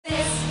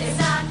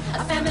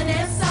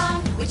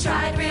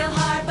tried real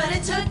hard, but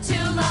it took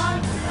too long.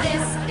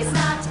 This is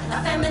not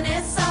a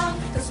feminist song,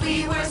 cause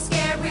we were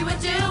scared we would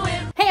do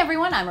it. Hey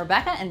everyone, I'm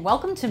Rebecca and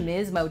welcome to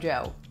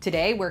MsMojo.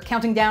 Today we're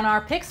counting down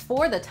our picks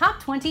for the top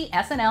 20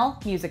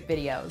 SNL music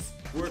videos.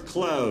 We're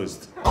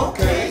closed.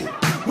 Okay,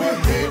 we're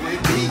very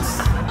peace.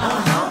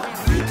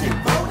 You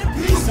can vote in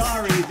peace.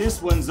 Sorry, this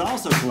one's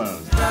also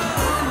closed. The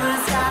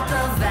boomers got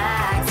the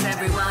vax,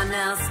 everyone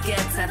else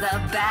gets at the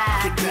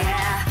back.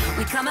 Yeah,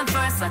 we coming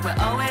first like we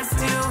always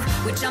do.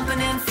 We're jumping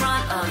in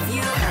front of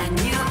you and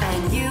you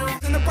and you.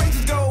 And the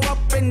prices go up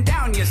and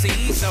down, you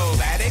see, so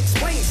that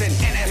explains an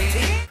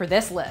NFT. For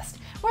this list,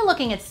 we're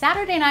looking at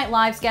Saturday Night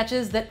Live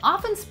sketches that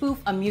often spoof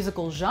a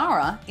musical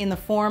genre in the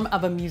form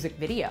of a music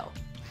video.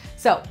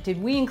 So, did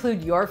we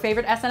include your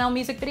favorite SNL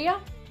music video?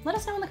 Let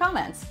us know in the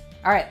comments.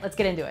 All right, let's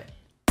get into it.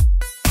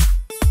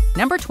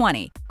 Number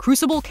 20,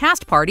 Crucible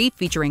Cast Party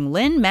featuring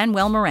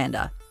Lin-Manuel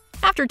Miranda.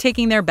 After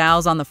taking their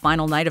bows on the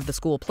final night of the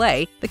school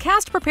play, the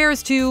cast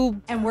prepares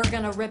to... And we're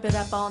gonna rip it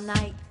up all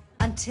night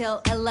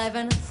until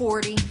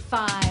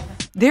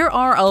 11:45. There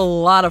are a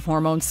lot of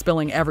hormones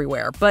spilling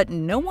everywhere, but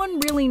no one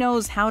really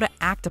knows how to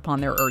act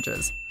upon their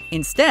urges.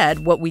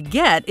 Instead, what we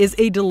get is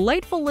a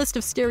delightful list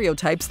of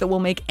stereotypes that will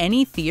make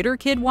any theater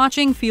kid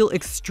watching feel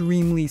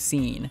extremely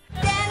seen.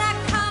 Then I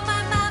call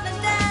my mom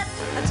and dad,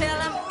 I tell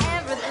them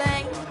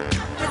everything.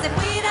 'Cause if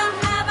we don't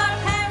have our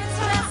parents'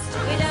 trust,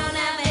 we don't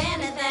have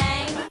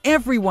anything.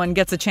 Everyone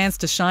gets a chance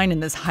to shine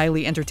in this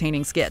highly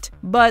entertaining skit,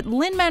 but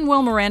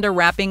Lin-Manuel Miranda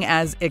rapping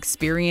as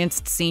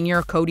experienced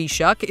senior Cody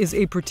Shuck is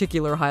a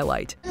particular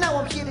highlight. Now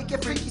I'm here to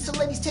get freaky, so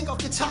ladies take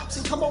off your tops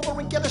and come over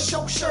and get a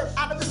show shirt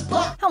out of this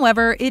box.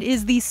 However, it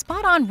is the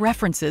spot-on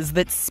references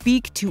that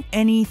speak to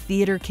any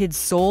theater kid's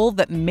soul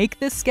that make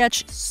this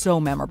sketch so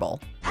memorable.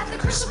 At the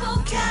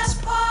Crucible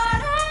Cast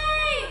Party.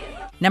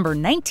 Number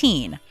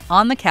 19,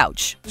 On the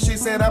Couch. She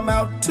said I'm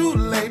out too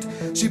late.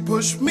 She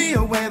pushed me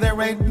away.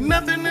 There ain't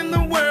nothing in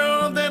the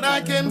world that I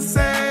can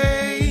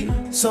say.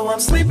 So I'm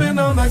sleeping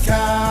on the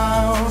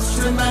couch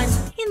tonight.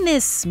 In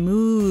this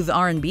smooth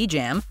R&B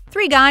jam,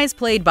 three guys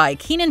played by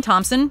Kenan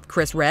Thompson,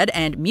 Chris Redd,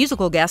 and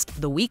musical guest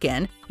The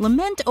Weeknd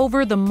lament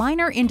over the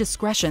minor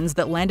indiscretions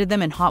that landed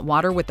them in hot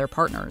water with their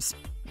partners.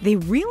 They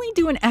really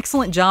do an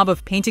excellent job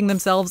of painting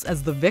themselves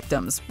as the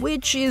victims,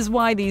 which is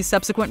why these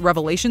subsequent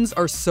revelations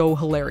are so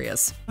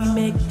hilarious.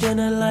 Make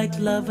dinner like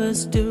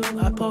lovers do.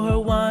 I pour her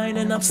wine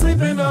and I'm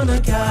sleeping on the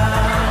couch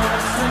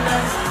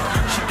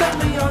tonight. She got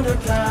me on the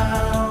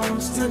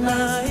couch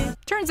tonight.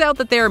 Turns out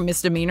that their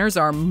misdemeanors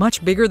are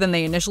much bigger than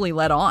they initially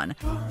let on.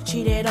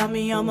 Cheated on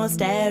me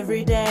almost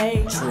every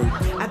day. True.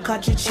 I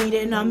caught you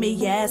cheating on me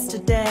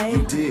yesterday.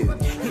 You did.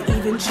 You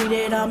even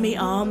cheated on me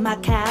on my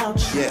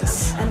couch.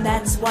 Yes. And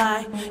that's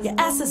why your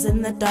ass is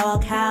in the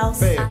doghouse.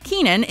 Fair.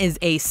 Kenan is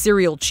a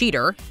serial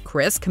cheater,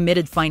 Chris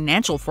committed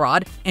financial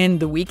fraud, and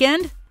The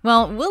Weeknd?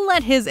 Well, we'll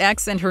let his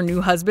ex and her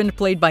new husband,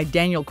 played by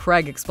Daniel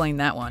Craig, explain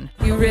that one.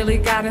 You really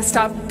gotta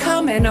stop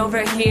coming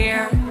over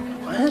here.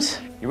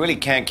 What? You really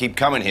can't keep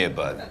coming here,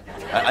 bud.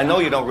 I know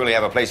you don't really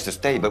have a place to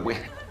stay, but we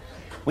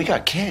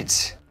got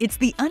kids. It's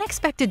the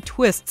unexpected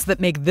twists that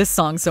make this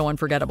song so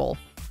unforgettable.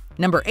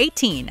 Number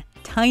 18,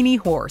 Tiny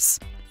Horse.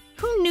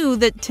 Who knew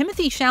that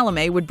Timothy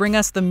Chalamet would bring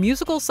us the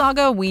musical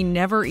saga we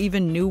never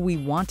even knew we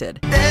wanted?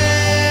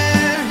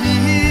 There he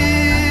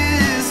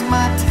is,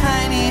 my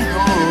tiny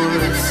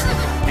horse,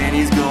 and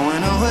he's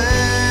going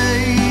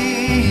away.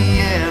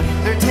 Yeah,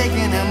 they're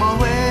taking him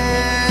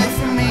away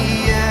from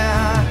me.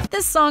 Yeah.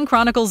 This song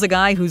chronicles a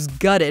guy who's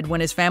gutted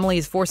when his family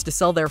is forced to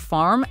sell their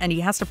farm and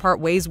he has to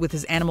part ways with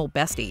his animal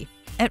bestie.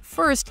 At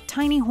first,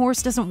 Tiny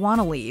Horse doesn't want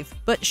to leave,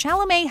 but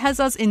Chalamet has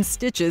us in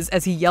stitches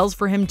as he yells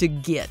for him to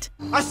git.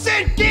 I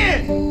said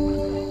get!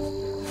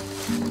 Run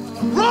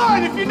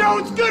if you know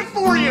it's good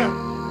for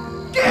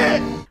you!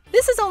 Get!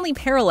 This is only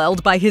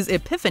paralleled by his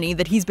epiphany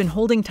that he's been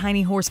holding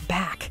Tiny Horse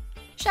back.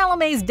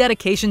 Chalamet's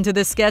dedication to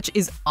this sketch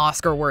is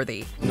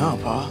Oscar-worthy. No,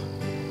 Pa.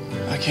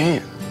 I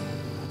can't.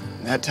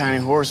 That tiny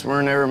horse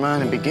weren't ever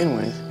mine to begin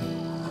with.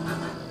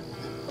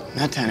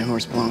 That tiny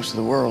horse belongs to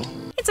the world.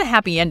 It's a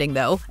happy ending,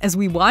 though, as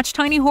we watch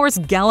Tiny Horse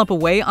gallop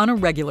away on a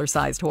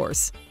regular-sized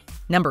horse.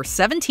 Number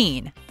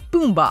 17,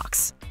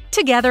 Boombox.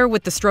 Together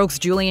with the Strokes'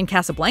 Julian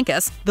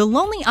Casablancas, The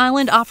Lonely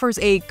Island offers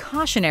a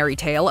cautionary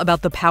tale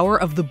about the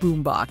power of the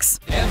boombox.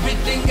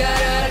 Everything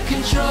got out of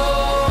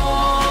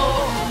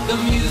control. The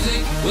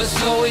music was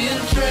so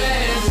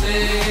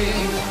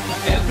interesting.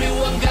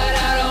 Everyone got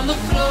out on the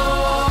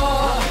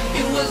floor.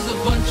 It was a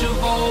bunch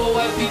of old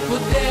white people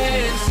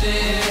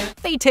dancing.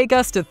 They take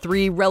us to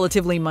three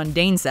relatively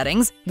mundane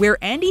settings, where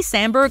Andy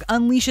Samberg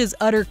unleashes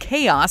utter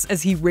chaos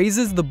as he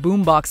raises the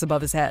boombox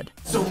above his head.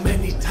 So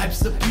many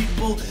types of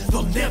people,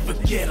 they'll never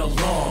get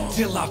along.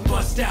 Till I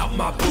bust out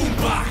my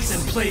boombox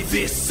and play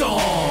this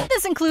song.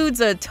 This includes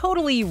a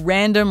totally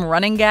random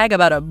running gag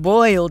about a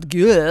boiled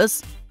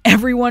goose,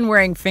 everyone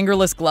wearing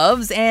fingerless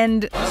gloves,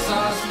 and I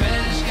saw a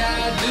Spanish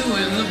guy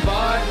doing the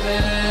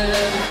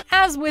Bartlett.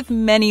 As with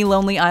many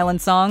Lonely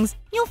Island songs,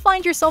 you'll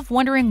find yourself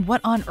wondering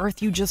what on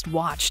earth you just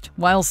watched,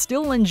 while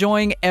still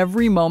enjoying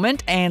every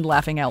moment and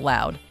laughing out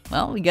loud.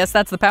 Well, I guess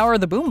that's the power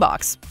of the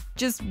boombox.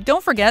 Just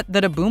don't forget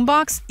that a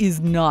boombox is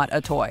not a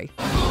toy.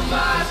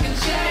 Boombox can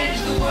change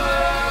the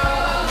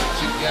world.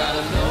 You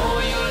gotta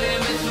know your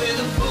limits with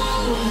a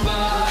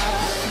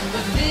boombox.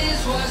 But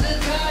this was a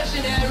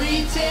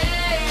cautionary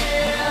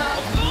tale.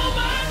 A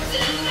boombox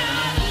is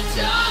not a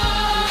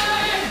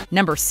toy.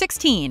 Number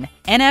 16,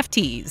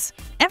 NFTs.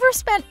 Ever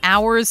spent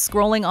hours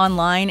scrolling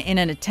online in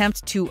an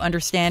attempt to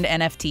understand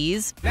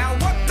NFTs? Now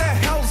what the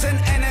hell's an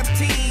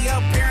NFT?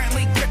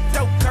 Apparently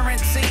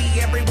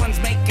cryptocurrency. Everyone's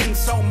making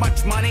so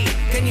much money.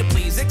 Can you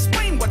please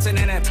explain what's an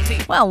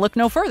NFT? Well, look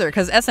no further,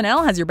 because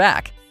SNL has your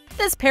back.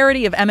 This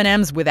parody of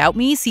Eminem's Without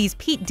Me sees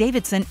Pete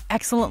Davidson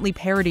excellently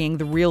parodying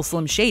the real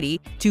Slim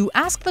Shady to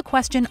ask the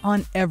question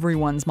on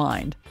everyone's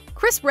mind.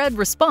 Chris Redd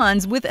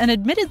responds with an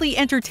admittedly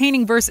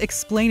entertaining verse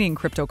explaining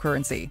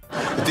cryptocurrency.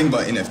 The thing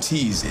about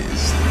NFTs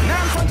is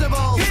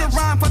Non-fungible. Here's a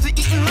rhyme for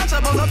eating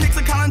Lunchables. A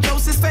picture Colin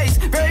Joseph's face.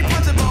 Very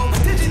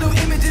punchable. Digital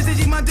images,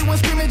 Digimon doing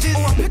scrimmages.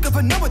 Or a pick up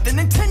a note with the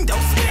Nintendo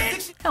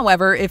Switch.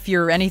 However, if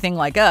you're anything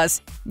like us,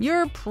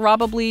 you're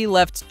probably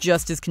left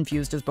just as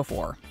confused as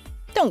before.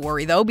 Don't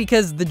worry though,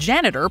 because the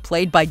janitor,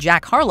 played by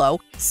Jack Harlow,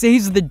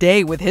 saves the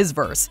day with his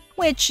verse,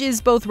 which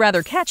is both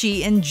rather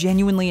catchy and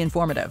genuinely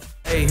informative.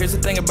 Hey, here's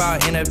the thing about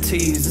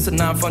NFTs. It's a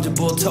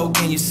non-fungible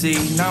token, you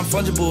see.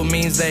 Non-fungible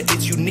means that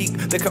it's unique.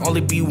 There can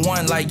only be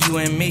one like you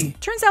and me.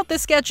 Turns out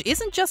this sketch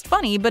isn't just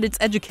funny, but it's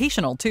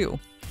educational too.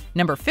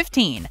 Number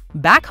 15,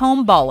 Back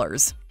Home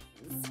Ballers.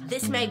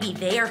 This may be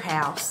their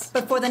house,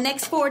 but for the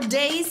next 4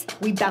 days,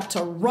 we about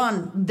to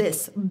run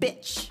this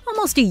bitch.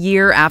 Almost a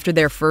year after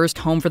their first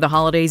Home for the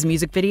Holidays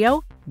music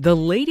video, the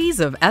ladies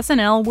of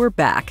SNL were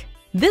back.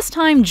 This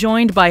time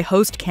joined by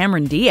host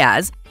Cameron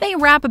Diaz, they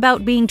rap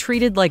about being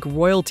treated like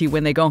royalty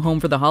when they go home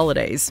for the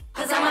holidays.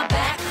 Cause I'm a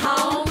back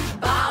home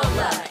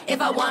baller.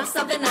 If I want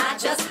something, I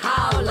just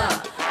holler.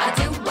 I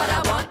do what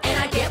I want and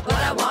I get what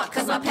I want,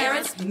 cause my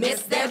parents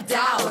miss their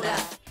daughter.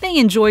 They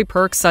enjoy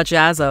perks such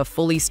as a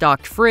fully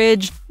stocked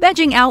fridge,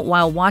 vegging out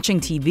while watching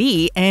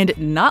TV, and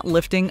not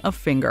lifting a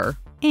finger.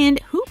 And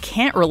who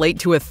can't relate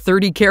to a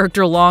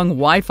 30-character-long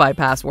Wi-Fi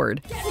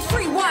password? Getting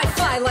free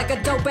Wi-Fi like a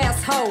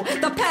dope-ass hoe.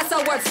 The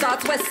password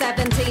starts with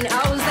 17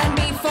 O's, then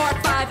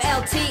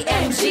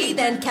B45LTNG,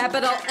 then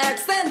capital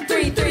X, then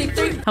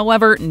 333.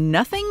 However,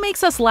 nothing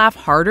makes us laugh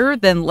harder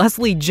than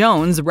Leslie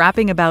Jones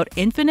rapping about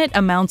infinite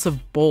amounts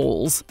of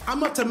bowls.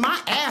 I'm up to my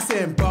ass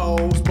in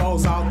bowls, all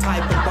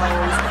type of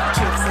bowls,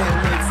 chips and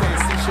mix and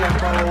seashell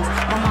bowls.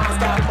 My mom's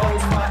got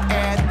bowls for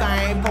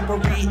everything,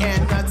 potpourri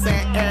and nuts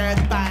and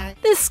everything.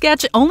 This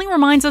sketch only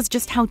reminds us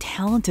just how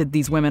talented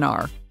these women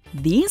are.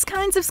 These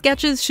kinds of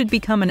sketches should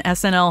become an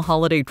SNL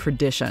holiday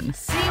tradition.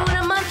 See you in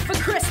a month for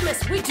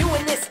Christmas. We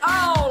doing this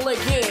all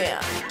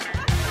again.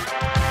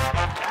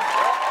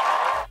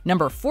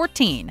 Number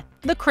 14,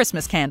 The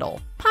Christmas Candle.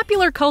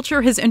 Popular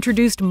culture has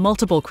introduced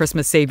multiple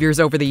Christmas saviors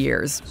over the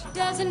years. She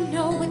doesn't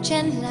know what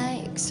Jen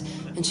likes,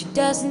 and she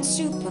doesn't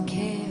super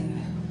care.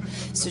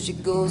 So she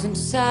goes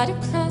inside a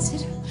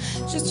closet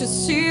just to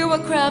see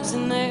what crap's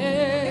in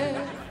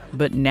there.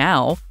 But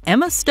now,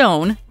 Emma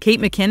Stone, Kate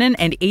McKinnon,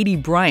 and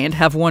Aidy Bryant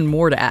have one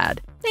more to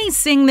add. They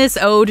sing this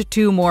ode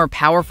to a more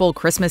powerful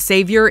Christmas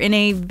savior in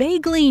a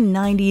vaguely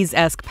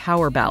 90s-esque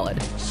power ballad.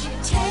 She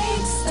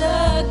takes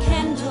the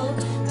candle,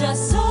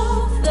 dusts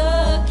off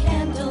the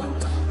candle,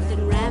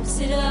 then wraps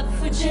it up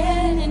for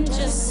Jen and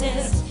just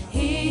says,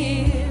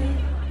 here.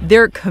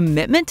 Their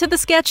commitment to the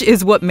sketch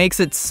is what makes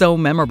it so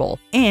memorable,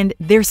 and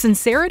their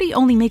sincerity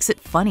only makes it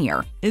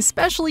funnier,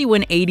 especially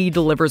when Aidy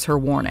delivers her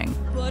warning.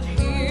 But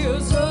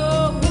here's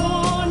a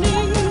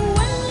warning,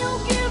 when you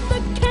give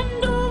the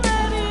candle,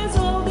 that is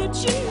all that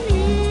you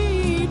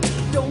need.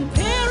 Don't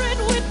pair it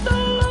with the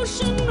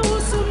lotion or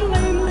some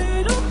lame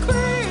little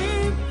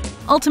cream.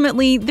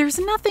 Ultimately, there's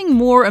nothing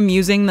more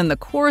amusing than the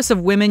chorus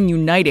of women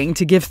uniting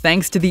to give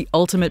thanks to the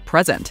ultimate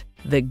present,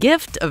 the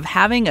gift of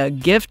having a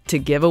gift to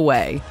give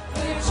away.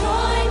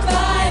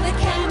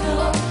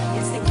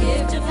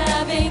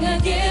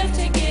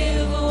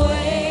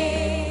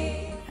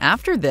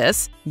 After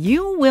this,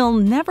 you will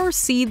never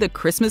see the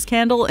Christmas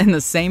candle in the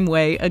same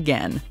way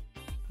again.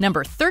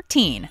 Number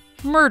 13,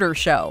 Murder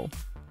Show.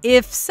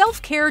 If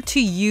self-care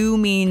to you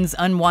means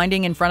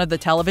unwinding in front of the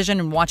television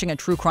and watching a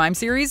true crime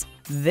series,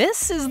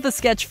 this is the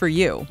sketch for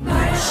you.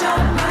 Murder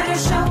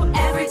show,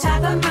 every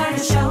type of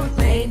murder show.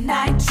 Late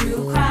night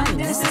true crime,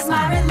 this is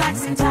my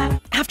relaxing time.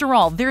 After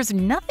all, there's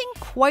nothing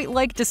quite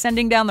like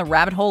descending down the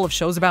rabbit hole of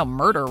shows about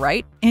murder,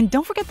 right? And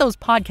don't forget those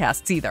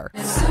podcasts either.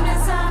 As soon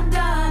as I'm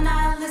done,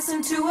 I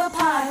listen to a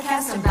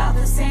podcast about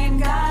the same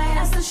guy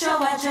as the show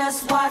I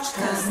just watched,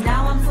 cause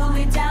now I'm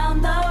fully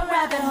down the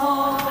rabbit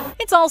hole.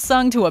 It's all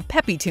sung to a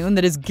peppy tune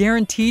that is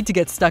guaranteed to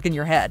get stuck in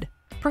your head.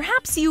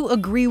 Perhaps you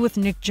agree with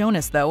Nick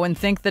Jonas, though, and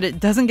think that it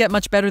doesn't get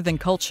much better than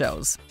cult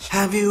shows.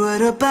 Have you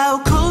heard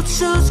about cult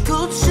shows,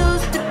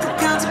 different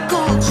kinds of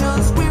cult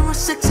shows? We were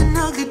sex and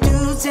ugly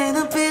dudes and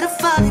a bit of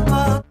folly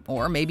pop. Or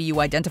Or maybe you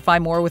identify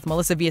more with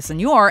Melissa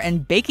Villaseñor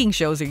and baking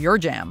shows are your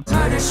jam.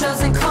 Murder shows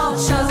and cult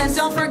shows, and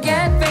don't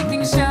forget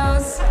baking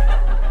shows.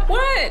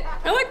 What?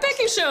 I like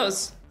baking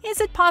shows.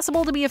 Is it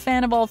possible to be a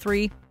fan of all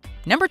three?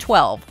 Number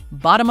 12,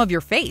 Bottom of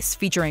Your Face,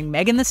 featuring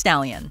Megan Thee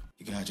Stallion.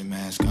 You got your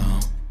mask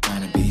on,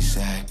 trying to be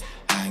sad.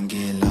 I can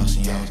get lost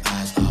in your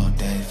eyes all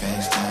day,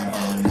 FaceTime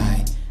all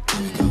night.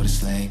 Till we go to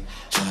sleep,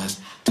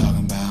 just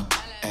talking about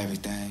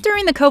everything.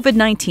 During the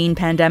COVID-19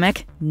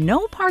 pandemic,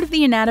 no part of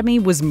the anatomy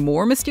was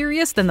more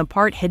mysterious than the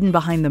part hidden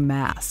behind the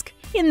mask.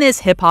 In this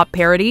hip-hop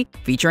parody,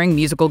 featuring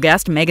musical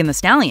guest Megan Thee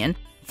Stallion,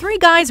 3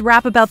 guys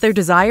rap about their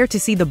desire to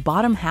see the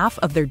bottom half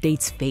of their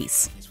date's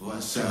face.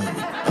 What's up with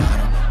the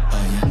bottom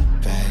of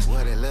your face?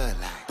 What it look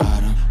like?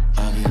 Bottom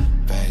of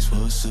your face.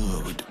 What's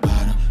up with the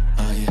bottom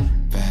of your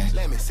face?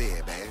 Let me see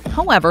it, baby.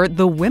 However,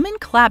 the women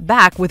clap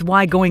back with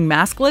why going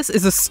maskless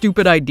is a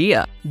stupid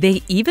idea.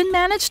 They even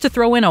managed to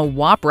throw in a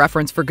WAP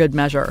reference for good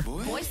measure.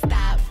 Boy,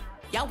 stop.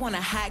 Y'all want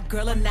a hot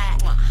girl or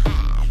not?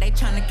 They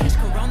tryna catch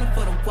corona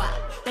for the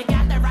WAP. They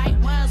got the right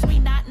ones. We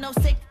not no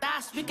sick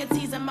thoughts. We can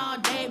tease them all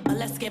day, but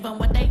let's give them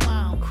what they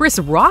want. Chris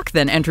Rock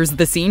then enters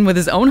the scene with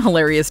his own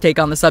hilarious take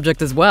on the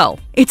subject as well.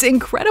 It's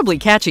incredibly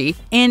catchy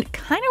and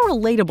kind of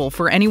relatable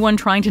for anyone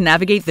trying to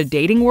navigate the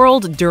dating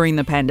world during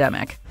the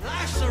pandemic.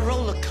 Life's a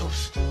roller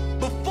coaster.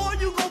 Before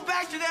you go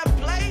back to that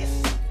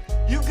place,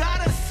 you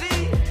gotta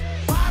see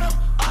bottom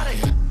of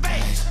your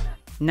face.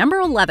 Number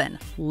 11,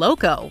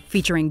 Loco,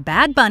 featuring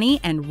Bad Bunny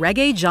and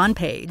Reggae John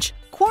Page.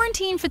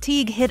 Quarantine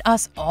fatigue hit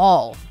us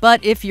all,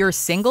 but if you're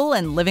single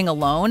and living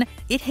alone,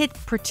 it hit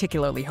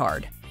particularly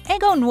hard.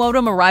 Ego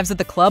Nwodum arrives at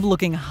the club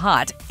looking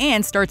hot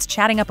and starts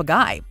chatting up a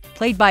guy,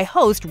 played by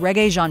host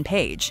Reggae John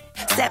Page.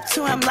 Step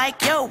to him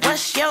like, yo,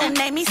 what's your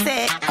name? He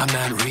said, I'm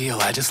not real,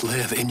 I just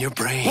live in your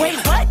brain. wait,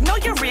 what? No,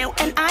 you're real,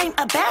 and I'm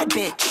a bad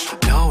bitch.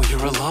 No,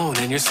 you're alone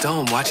in your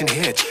stone watching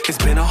Hitch. It's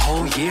been a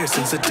whole year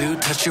since a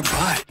dude touched your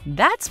butt.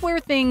 That's where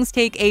things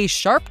take a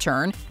sharp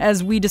turn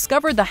as we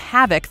discover the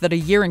havoc that a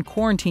year in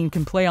quarantine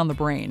can play on the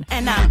brain.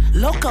 And I'm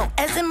loco,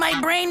 as in my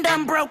brain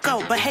done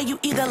broco. But hey, you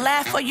either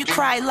laugh or you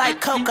cry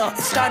like Coco. It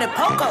started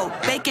Poco,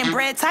 bacon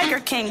bread, Tiger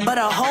King. But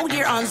a whole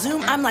year on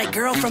Zoom, I'm like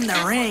girl from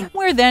the ring.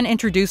 We're then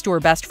introduced to her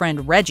best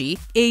friend Reggie,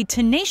 a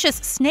tenacious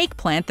snake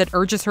plant that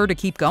urges her to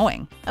keep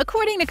going.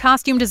 According to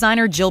costume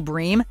designer Jill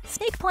Bream,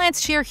 snake plants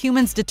share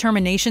humans'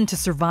 determination to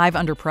survive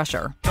under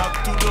pressure.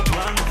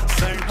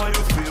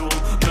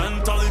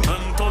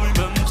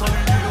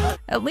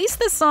 At least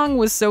this song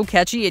was so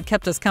catchy it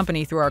kept us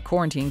company through our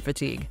quarantine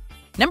fatigue.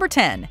 Number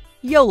 10,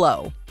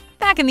 Yolo.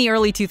 Back in the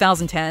early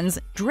 2010s,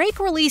 Drake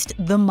released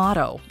The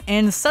Motto,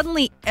 and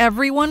suddenly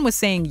everyone was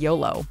saying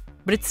YOLO.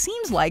 But it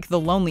seems like The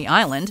Lonely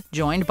Island,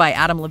 joined by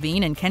Adam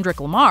Levine and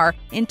Kendrick Lamar,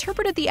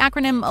 interpreted the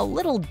acronym a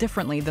little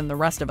differently than the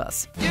rest of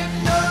us.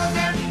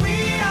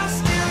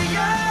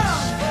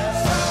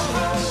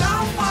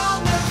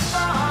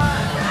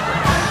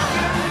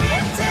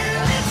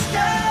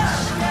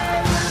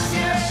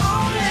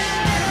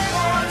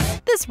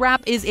 This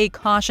rap is a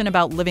caution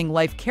about living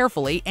life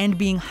carefully and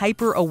being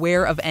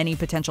hyper-aware of any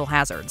potential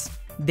hazards.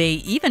 They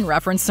even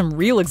reference some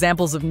real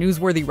examples of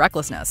newsworthy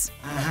recklessness.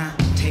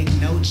 Take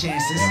no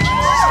chances.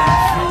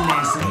 Stop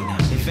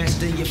freelancing.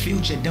 Invest in your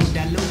future. Don't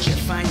dilute your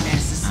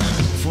finances.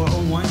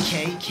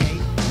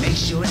 401k. Make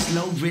sure it's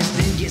low risk.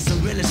 Then get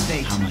some real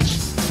estate. How much?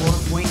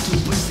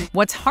 4.2%.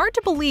 What's hard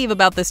to believe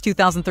about this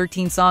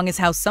 2013 song is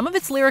how some of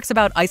its lyrics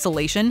about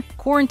isolation,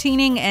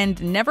 quarantining,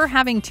 and never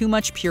having too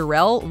much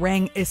Purell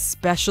rang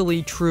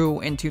especially true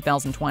in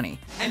 2020.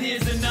 And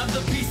here's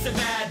another piece of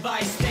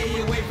advice.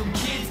 Stay away from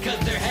kids cause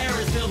their hair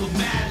is filled with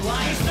mad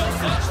lice.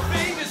 There's no such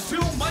thing as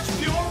too much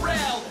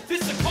Purell.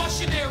 This is a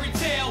cautionary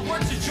tale.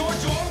 Word to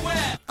George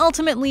Orwell.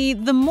 Ultimately,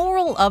 the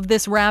moral of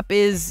this rap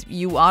is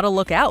you ought to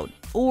look out,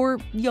 or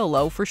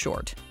YOLO for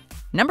short.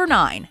 Number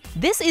 9.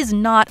 This is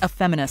not a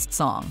feminist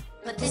song.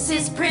 But this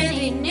is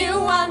pretty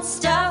nuanced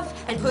stuff,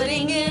 and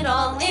putting it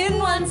all in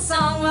one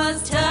song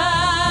was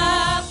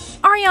tough.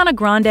 Ariana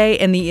Grande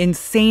and the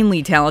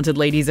insanely talented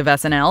ladies of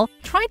SNL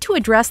tried to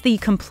address the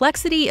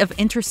complexity of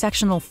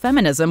intersectional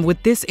feminism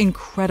with this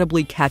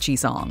incredibly catchy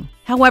song.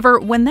 However,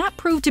 when that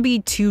proved to be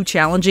too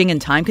challenging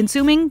and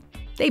time-consuming,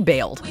 they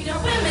bailed. We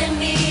know women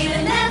need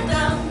an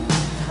anthem,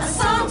 a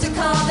song to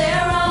call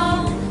their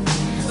own.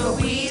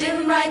 But we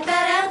didn't write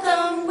that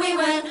anthem, we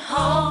went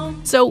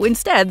home. So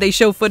instead, they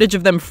show footage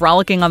of them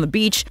frolicking on the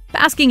beach,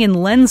 basking in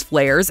lens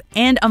flares,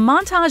 and a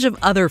montage of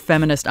other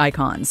feminist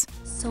icons.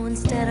 So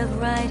instead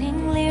of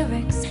writing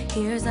lyrics,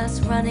 here's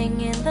us running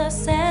in the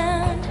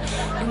sand.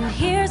 And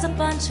here's a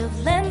bunch of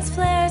lens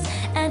flares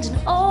and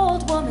an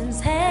old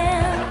woman's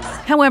hands.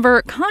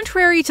 However,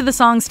 contrary to the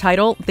song's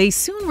title, they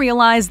soon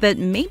realized that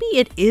maybe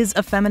it is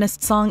a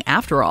feminist song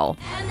after all.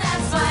 And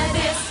that's why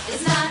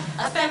this is not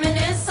a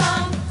feminist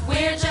song.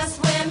 We're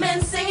just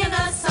women singing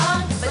a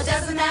song. But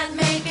doesn't that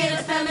make it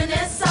a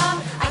feminist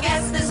song? I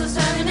guess this was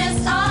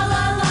feminist all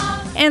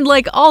along. And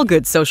like all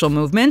good social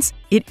movements,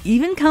 it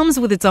even comes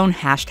with its own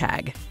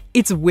hashtag.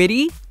 It's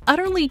witty,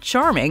 utterly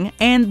charming,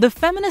 and the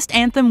feminist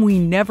anthem we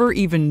never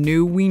even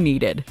knew we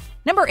needed.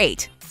 Number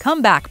 8.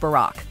 Come Back,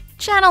 Barack.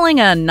 Channeling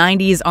a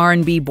 90s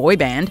R&B boy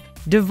band,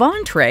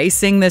 Devontre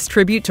sang this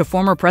tribute to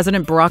former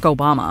President Barack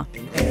Obama.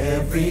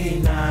 Every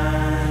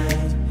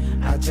night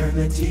I turn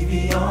the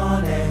TV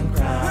on and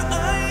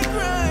cry.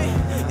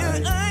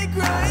 I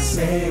cry. I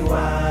say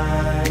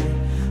why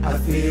I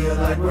feel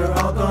like we're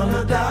all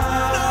gonna die.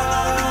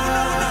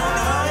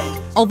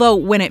 Although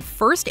when it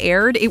first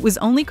aired, it was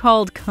only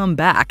called Come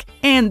Back,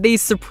 and they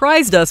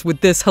surprised us with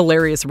this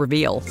hilarious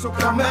reveal. So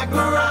come back,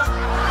 Barack,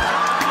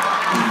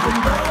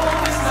 even though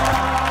it's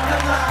not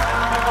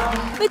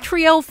allowed. The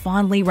trio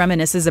fondly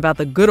reminisces about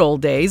the good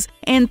old days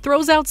and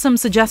throws out some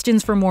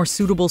suggestions for more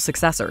suitable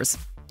successors.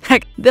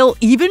 Heck, they'll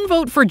even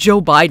vote for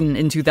Joe Biden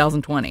in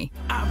 2020.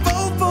 I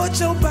vote for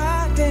Joe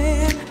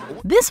Biden.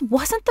 This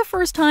wasn't the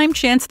first time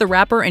Chance the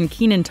Rapper and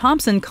Kenan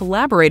Thompson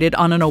collaborated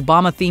on an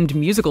Obama-themed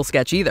musical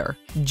sketch either.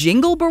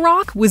 Jingle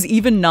Barack was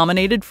even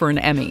nominated for an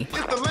Emmy.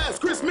 It's the last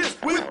Christmas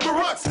with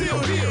Barack still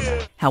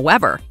here.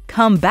 However,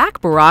 Come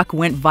Back Barack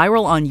went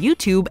viral on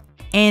YouTube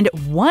and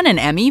won an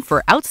Emmy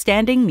for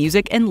Outstanding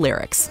Music and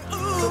Lyrics. So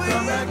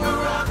come back,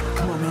 Barack.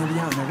 Come on, man, we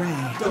out in the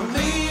rain. Don't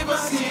leave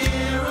us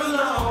here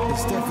alone.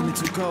 It's definitely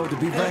too cold to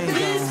be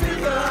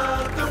rained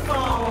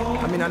on.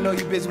 I mean, I know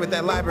you're busy with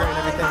that library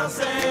and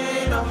everything.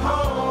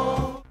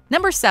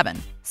 Number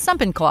 7.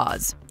 Sump'n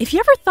Claus. If you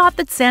ever thought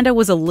that Santa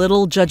was a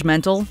little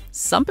judgmental,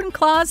 Sump'n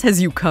Claus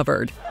has you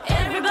covered.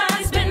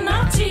 Everybody's been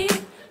naughty.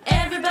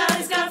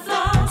 Everybody's got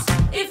flaws.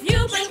 If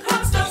you've been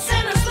crossed off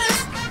Santa's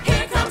list,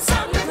 here comes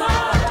Sump'n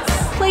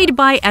Claus. Played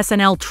by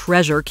SNL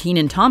treasure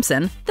Kenan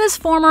Thompson, this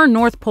former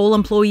North Pole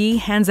employee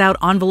hands out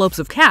envelopes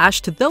of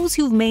cash to those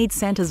who've made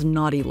Santa's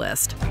naughty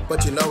list.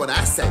 But you know what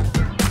I say?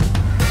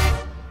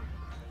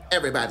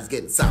 Everybody's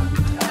getting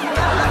something.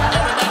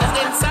 Everybody's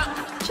getting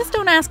something. Just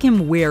don't ask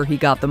him where he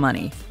got the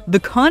money. The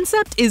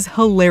concept is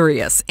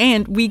hilarious,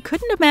 and we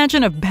couldn't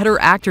imagine a better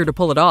actor to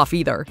pull it off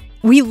either.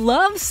 We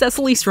love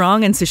Cecily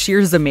Strong and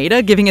Sashir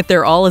Zamata giving it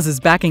their all as his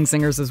backing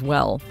singers as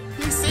well.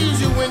 He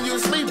sees you when you're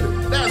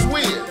sleeping. That's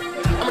weird.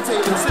 I'm gonna tell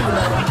you what's sleeping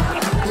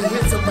about. He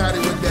hit somebody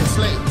with that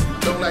slate.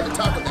 Don't like to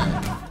talk about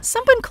it.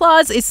 Sump'n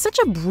Claus is such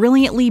a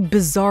brilliantly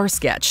bizarre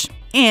sketch.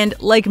 And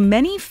like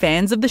many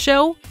fans of the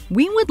show,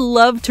 we would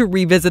love to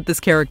revisit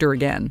this character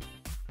again.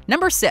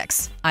 Number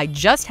 6. I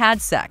Just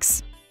Had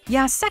Sex.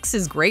 Yeah, sex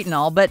is great and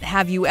all, but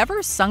have you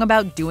ever sung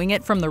about doing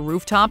it from the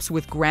rooftops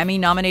with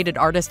Grammy-nominated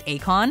artist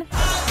Akon?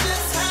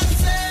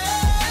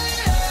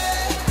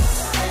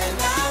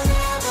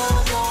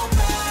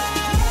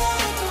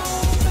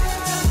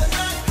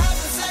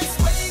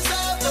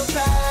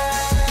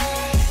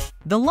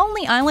 The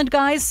Lonely Island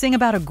guys sing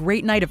about a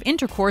great night of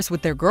intercourse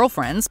with their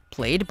girlfriends,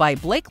 played by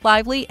Blake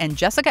Lively and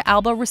Jessica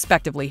Alba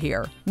respectively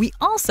here. We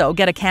also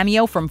get a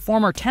cameo from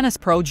former tennis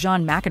pro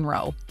John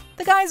McEnroe.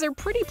 The guys are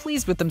pretty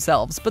pleased with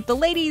themselves, but the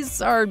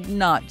ladies are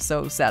not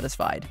so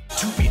satisfied.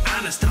 To be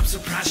honest, I'm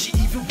surprised she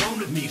even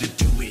wanted me to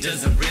do it.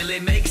 Doesn't really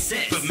make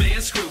sense. But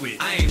man, screw it.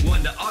 I ain't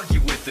one to argue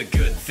with a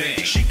good thing.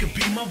 She could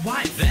be my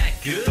wife, that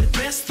good. The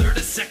best 30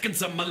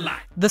 seconds of my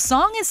life. The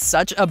song is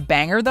such a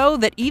banger though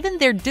that even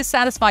their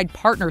dissatisfied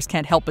partners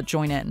can't help but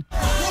join in.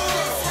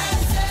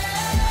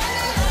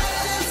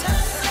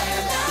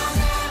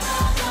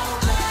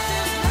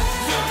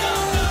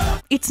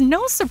 It's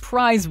no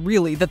surprise,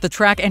 really, that the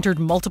track entered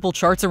multiple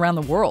charts around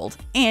the world,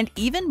 and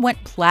even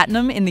went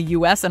platinum in the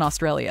US and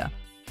Australia.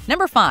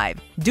 Number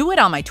 5. Do It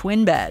on My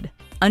Twin Bed.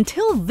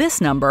 Until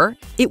this number,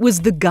 it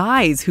was the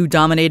guys who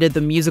dominated the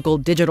musical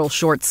digital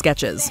short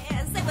sketches.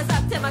 Say what's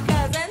up to my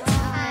cousins.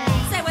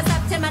 Say what's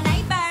up to my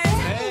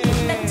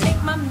neighbors. Then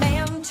take my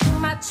man to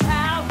my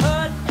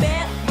childhood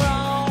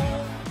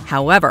bedroom.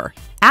 However,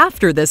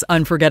 after this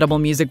unforgettable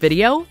music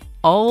video,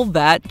 all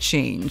that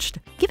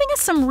changed. Giving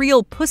us some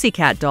real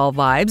Pussycat Doll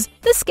vibes,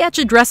 this sketch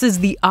addresses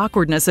the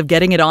awkwardness of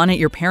getting it on at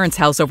your parents'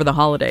 house over the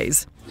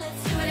holidays.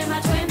 Let's do it in my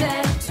twin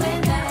bed.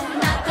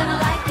 Not gonna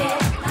like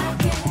it,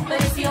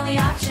 but it's the only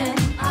option.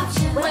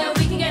 Where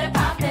we can get it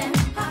poppin'.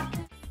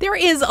 There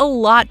is a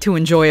lot to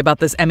enjoy about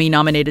this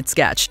Emmy-nominated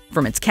sketch,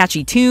 from its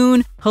catchy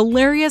tune,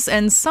 hilarious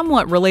and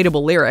somewhat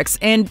relatable lyrics,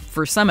 and,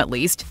 for some at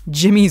least,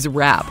 Jimmy's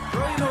rap.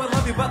 Girl, you know I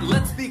love you, but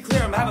let's be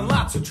clear, I'm having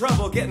lots of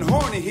trouble getting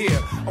horny here.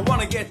 I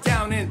wanna get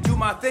down and do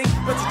my thing,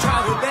 but your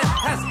childhood bed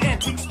has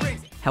antique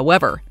springs.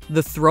 However,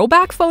 the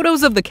throwback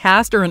photos of the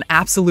cast are an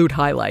absolute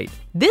highlight.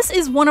 This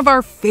is one of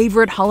our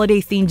favorite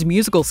holiday-themed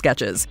musical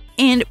sketches,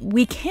 and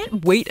we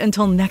can't wait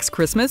until next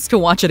Christmas to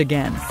watch it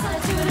again.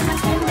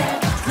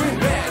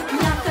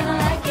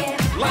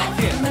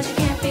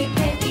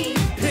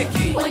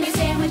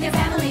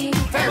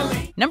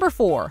 Number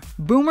 4.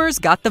 Boomers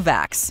Got the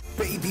Vax.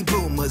 Baby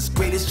boomers,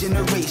 greatest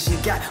generation.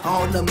 Got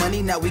all the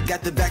money, now we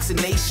got the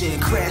vaccination.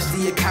 Crashed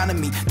the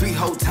economy 3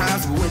 whole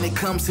times, but when it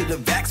comes to the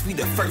vax, we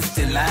the first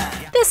in line.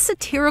 This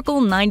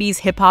satirical 90s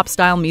hip-hop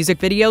style music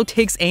video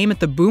takes aim at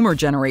the boomer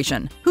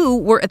generation, who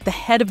were at the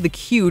head of the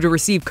queue to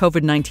receive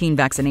COVID-19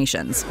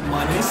 vaccinations.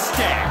 Money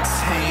stacks,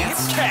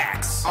 hands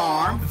Cax,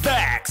 arm,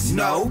 vax,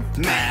 no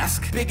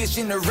mask. Biggest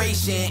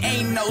generation,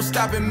 ain't no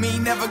stopping me.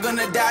 Never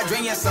gonna die,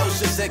 drain your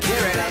social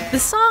security. The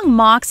song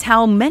mocks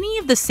how many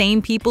of the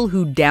same people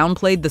who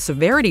downplayed the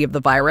severity of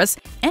the virus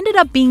ended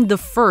up being the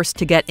first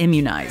to get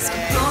immunized.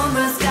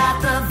 Boomers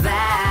got the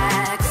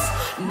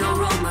vax. No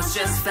rumors,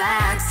 just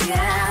facts,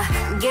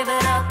 yeah. Give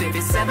it up if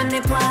you're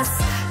 70 plus.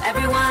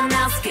 Everyone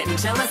else getting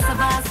jealous of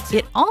us.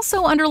 It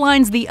also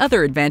underlines the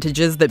other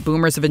advantages that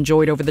boomers have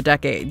enjoyed over the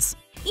decades.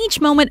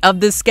 Each moment of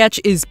this sketch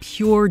is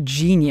pure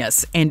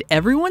genius, and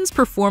everyone's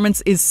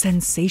performance is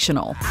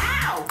sensational.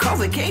 Ow,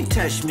 COVID can't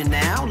touch me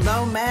now.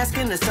 Low mask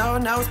and the sore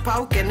nose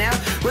poking out.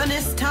 When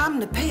it's time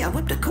to pay, I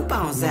whip the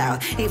coupons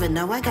out. Even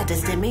though I got the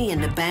stimmy in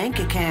the bank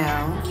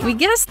account. We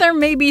guess there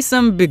may be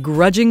some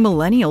begrudging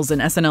millennials in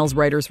SNL's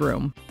writer's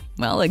room.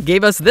 Well, it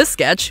gave us this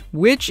sketch,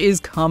 which is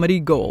comedy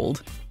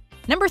gold.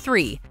 Number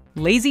 3.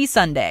 Lazy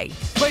Sunday.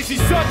 Lazy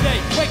Sunday,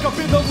 wake up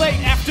in the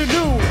late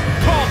afternoon.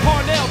 Call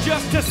Parnell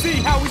just to see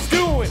how he's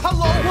doing.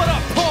 Hello, what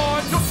up,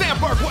 Parn? Yo,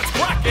 Sandberg, what's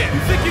cracking?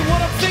 You thinking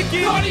what I'm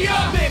thinking? Party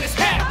up, man, it's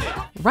happening.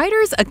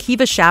 Writers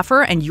Akiva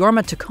Schaffer and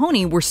Jorma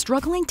Taccone were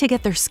struggling to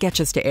get their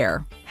sketches to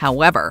air.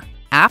 However,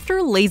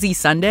 after Lazy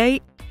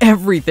Sunday,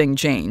 everything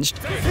changed.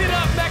 Hit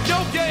up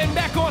Magnolia and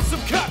Mac on some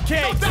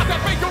cupcakes. No doubt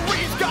that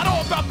bakery's got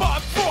all that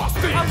bud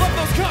frosting. I love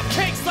those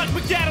cupcakes like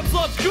McAdams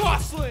loves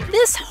Gosling.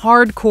 This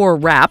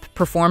hardcore rap,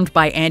 performed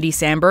by Andy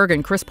Samberg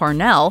and Chris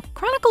Parnell,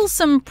 chronicles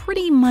some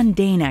pretty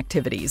mundane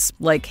activities,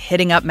 like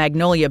hitting up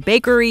Magnolia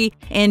Bakery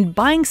and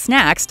buying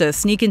snacks to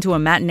sneak into a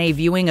matinee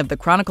viewing of The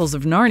Chronicles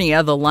of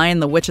Narnia, The Lion,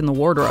 the Witch, and the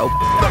Wardrobe.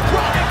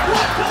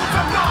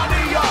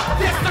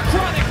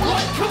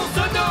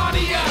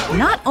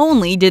 Not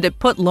only did it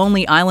put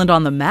Lonely Island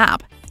on the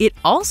map, it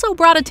also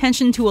brought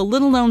attention to a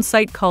little-known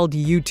site called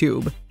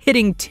YouTube,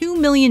 hitting 2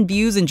 million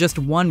views in just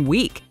 1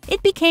 week.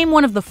 It became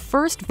one of the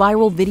first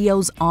viral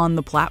videos on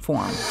the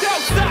platform. Yo,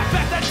 stop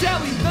at that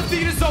deli, the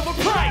theater's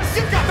overpriced.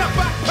 You got that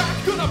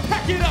backpack, gonna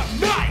pack it up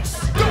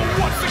nice. Don't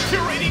want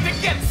security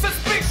to get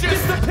suspicious.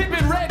 It's the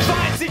Pippin Red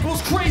Vines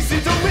equals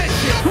crazy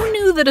delicious. Who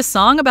knew that a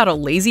song about a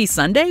lazy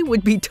Sunday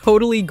would be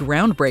totally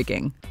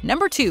groundbreaking?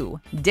 Number 2,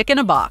 Dick in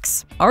a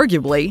Box.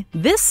 Arguably,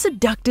 this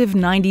seductive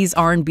 90s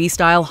R&B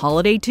style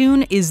holiday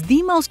tune is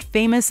the most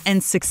famous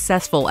and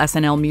successful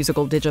SNL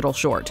musical digital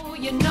short. Oh,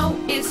 you know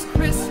it's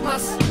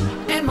Christmas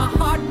and my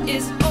heart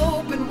is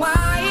open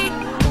wide.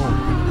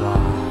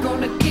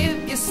 Gonna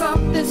give you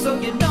something so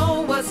you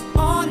know what's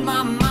on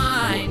my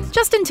mind.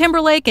 Justin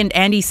Timberlake and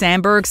Andy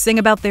Samberg sing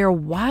about their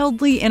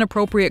wildly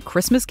inappropriate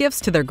Christmas gifts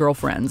to their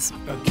girlfriends.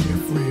 A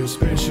gift real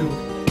special,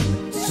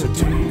 so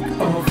take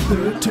off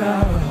the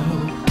towel.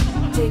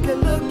 Take a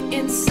look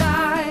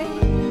inside,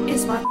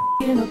 it's my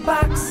in a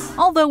box.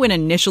 Although it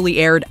initially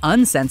aired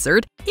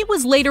uncensored, it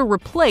was later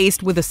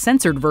replaced with a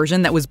censored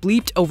version that was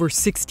bleeped over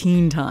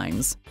 16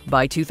 times.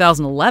 By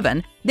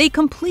 2011, they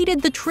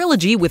completed the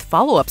trilogy with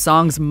follow-up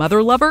songs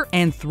Mother Lover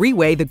and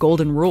Three-Way The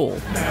Golden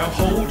Rule. Now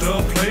hold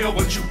up, player,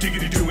 what you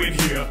diggity doing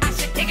here? I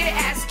should diggity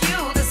ask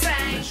you the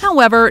same.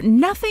 However,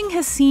 nothing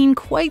has seen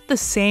quite the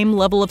same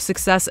level of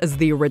success as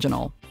the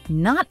original.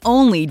 Not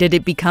only did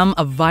it become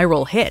a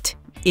viral hit,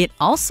 it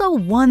also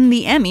won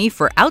the Emmy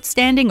for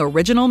Outstanding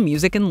Original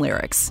Music and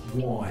Lyrics.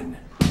 One.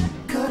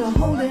 Cut a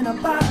hole in a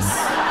box.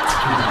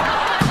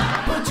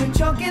 Put your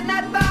junk in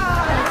that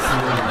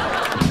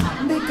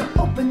box. Make her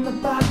open the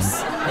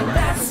box. And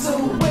that's the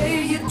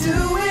way you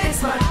do it.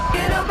 It's like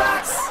in a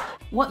box.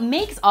 What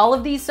makes all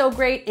of these so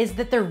great is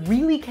that they're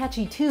really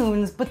catchy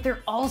tunes, but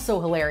they're also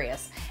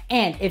hilarious.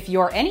 And if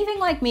you're anything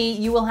like me,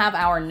 you will have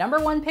our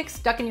 #1 pick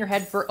stuck in your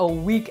head for a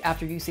week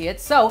after you see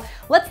it. So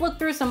let's look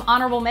through some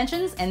honorable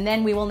mentions and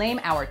then we will name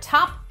our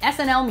top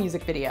SNL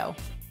music video.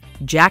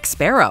 Jack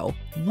Sparrow.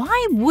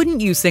 Why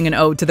wouldn't you sing an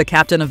ode to the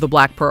captain of the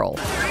Black Pearl?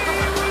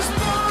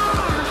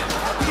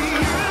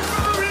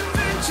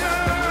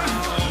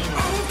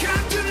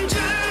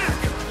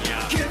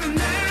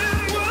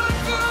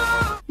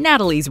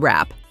 Natalie's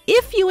rap.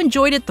 If you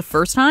enjoyed it the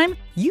first time,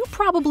 you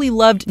probably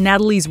loved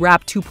Natalie's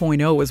Rap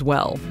 2.0 as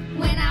well.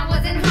 When I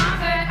was in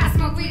Harvard, I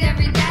smoked weed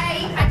every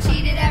day. I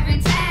cheated every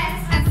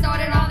test and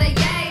started all the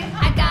yay.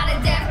 I got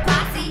a deaf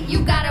posse, you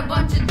got a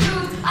bunch of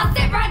dudes. I'll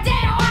sit right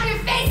down on your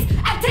face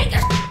and take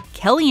your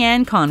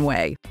Kellyanne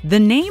Conway. The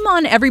name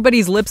on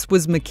everybody's lips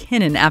was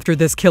McKinnon after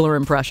this killer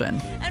impression.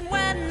 And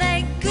when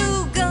they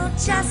Google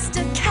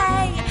Chester K,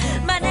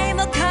 my name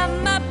will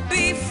come up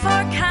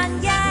before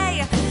Kanye.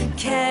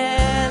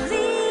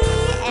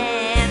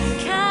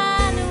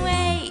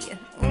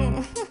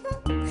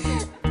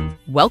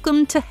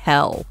 Welcome to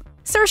Hell.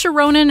 Saoirse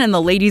Ronan and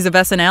the ladies of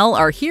SNL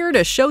are here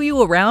to show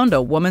you around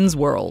a woman's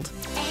world.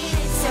 Ain't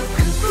it so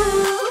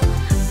cuckoo,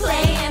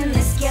 playing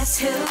this Guess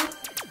Who?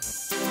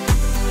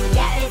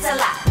 Yeah, it's a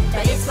lot,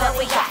 but it's what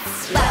we got.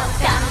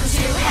 Welcome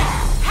to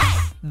Hell.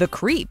 Hey! The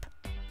Creep.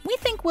 We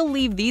think we'll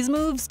leave these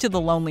moves to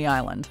the Lonely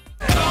Island.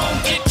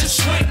 Don't get to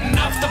sweating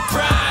off the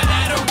pride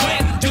at a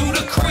wet, do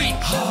the creep,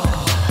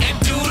 and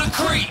do the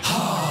creep.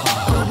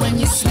 But when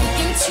you sneak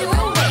into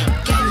a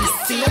wake and you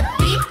see a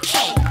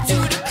beefcake, do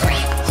the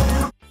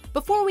creep.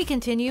 Before we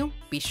continue,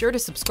 be sure to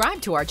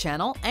subscribe to our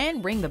channel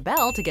and ring the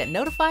bell to get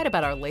notified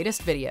about our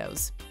latest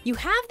videos. You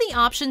have the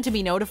option to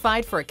be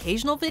notified for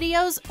occasional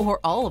videos or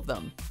all of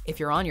them. If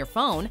you're on your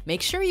phone,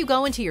 make sure you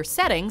go into your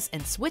settings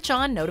and switch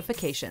on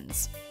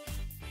notifications.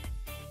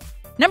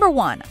 Number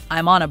 1,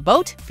 I'm on a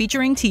Boat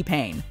featuring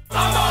T-Pain.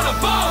 I'm on a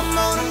boat, I'm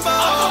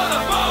on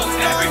a boat,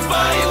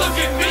 everybody look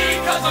at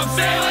me cause I'm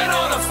sailing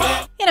on a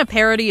boat. In a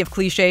parody of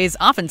cliches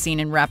often seen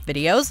in rap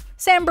videos,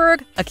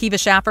 Sandberg, Akiva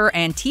Schaffer,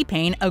 and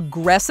T-Pain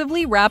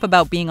aggressively rap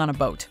about being on a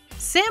boat.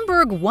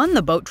 Sandberg won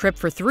the boat trip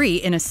for 3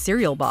 in a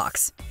cereal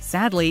box,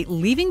 sadly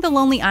leaving the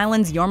Lonely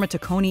Island's Jorma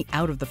Taccone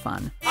out of the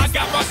fun. I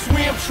got my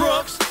swim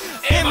trunks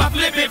and my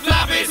flippin'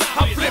 floppies.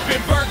 I'm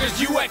flipping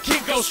burgers, you at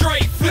Kinko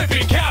straight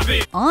flipping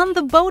cabbage. On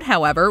the boat,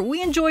 however, we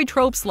enjoy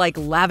tropes like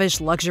lavish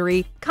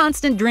luxury,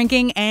 constant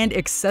drinking, and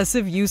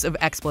excessive use of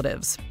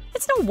expletives.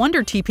 It's no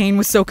wonder T-Pain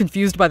was so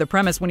confused by the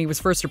premise when he was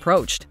first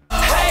approached.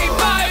 Hey,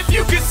 ma, if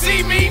you can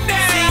see me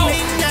now,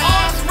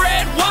 arms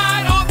spread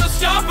wide on the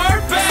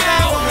starboard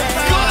bow.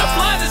 Gonna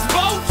fly this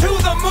boat to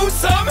the moon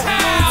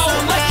somehow.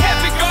 Like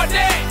Kevin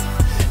Garnett,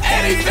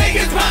 anything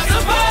is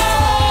possible.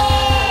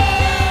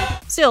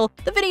 Still,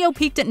 the video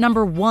peaked at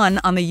number 1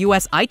 on the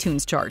US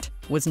iTunes chart,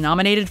 was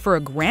nominated for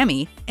a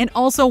Grammy, and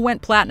also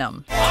went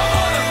platinum.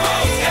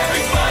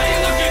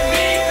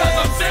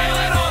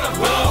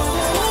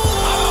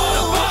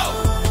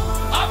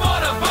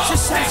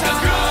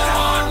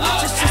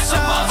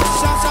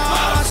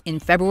 In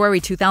February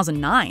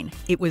 2009,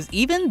 it was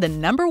even the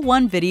number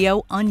 1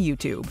 video on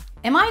YouTube.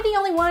 Am I the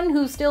only one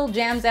who still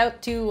jams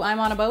out to I'm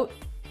on a Boat?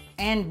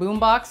 And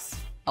Boombox?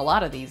 A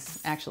lot of these,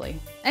 actually.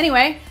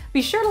 Anyway,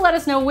 be sure to let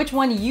us know which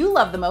one you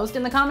love the most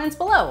in the comments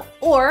below.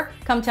 Or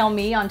come tell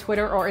me on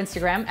Twitter or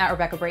Instagram at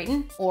Rebecca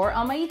Brayton, or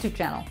on my YouTube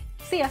channel.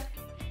 See ya!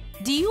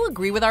 Do you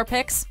agree with our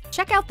picks?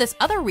 Check out this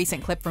other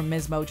recent clip from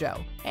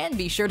MsMojo. And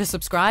be sure to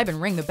subscribe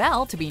and ring the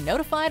bell to be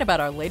notified about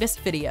our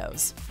latest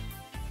videos.